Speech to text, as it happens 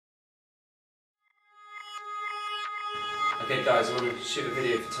Okay guys, I want to shoot a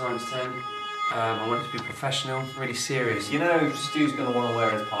video for times 10. I want it to be professional, really serious. You know Stu's going to want to wear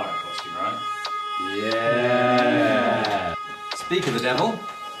his pirate costume, right? Yeah! Speak of the devil.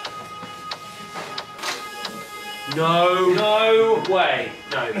 No way,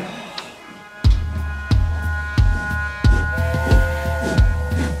 no.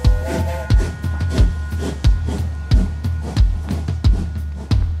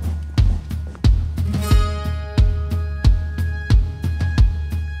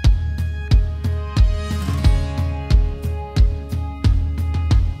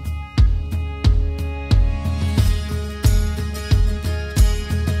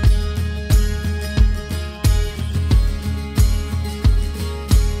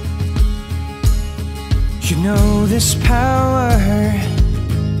 You know this power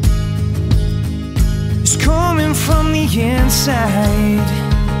is coming from the inside.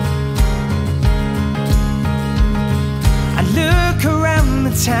 I look around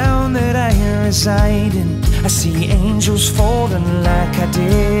the town that I reside in. I see angels falling like I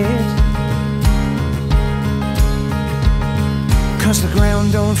did. 'Cause the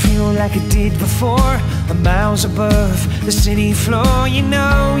ground don't feel like it did before. I'm miles above the city floor. You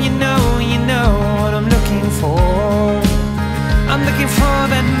know what I'm looking for. I'm looking for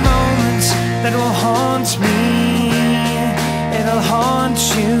that moment that will haunt me. It'll haunt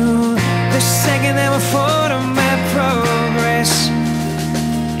you the second that we're forward on my progress.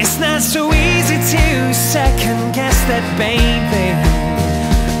 It's not so easy to second guess that, baby.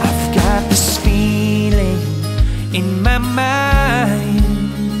 I've got this feeling in my mind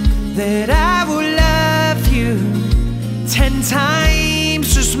that I will love you 10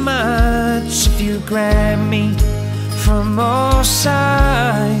 times as much if you grab me from all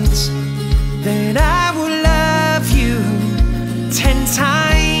sides. That I will love you 10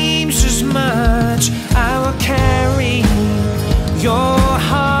 times as much. I will carry your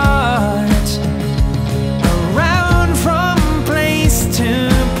heart around from place to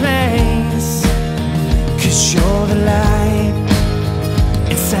place. 'Cause you're the light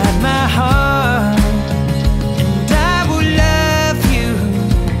inside my heart. And I will love you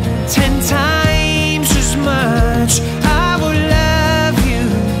 10 times as much. I will love you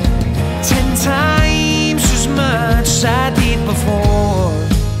 10 times as much as I did before.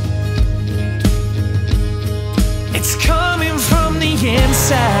 It's coming from the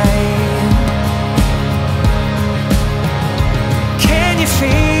inside. Can you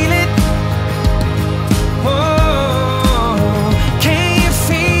feel it?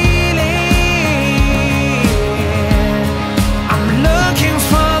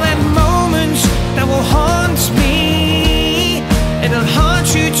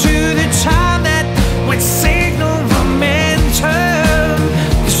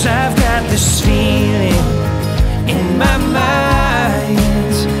 This feeling in my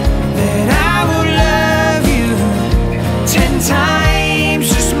mind that I will love you 10 times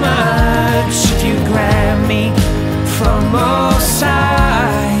as much if you grab me from all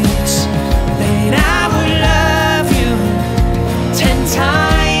sides. That I will love you 10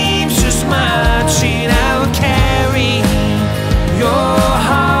 times as much, and I will carry your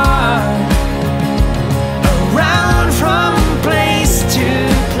heart around from place to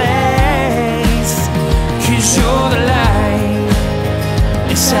place. 'Cause you're the light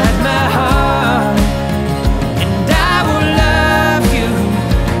inside my heart. And I will love you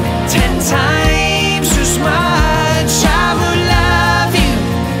 10 times as much. I will love you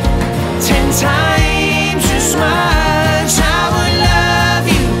 10 times as much. I will love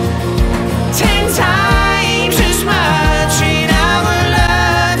you 10 times as much. And I will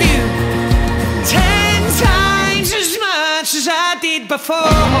love you 10 times as much as I did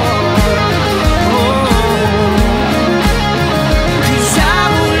before.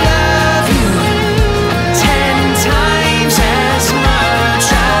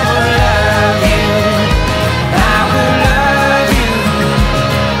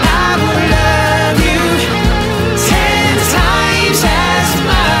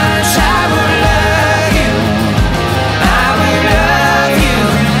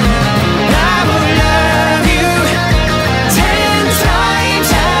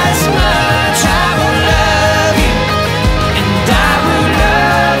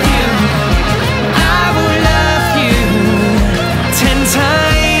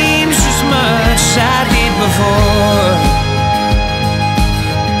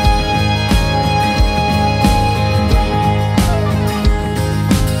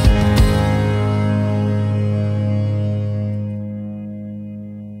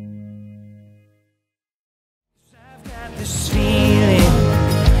 This feeling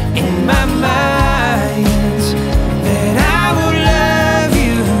in my mind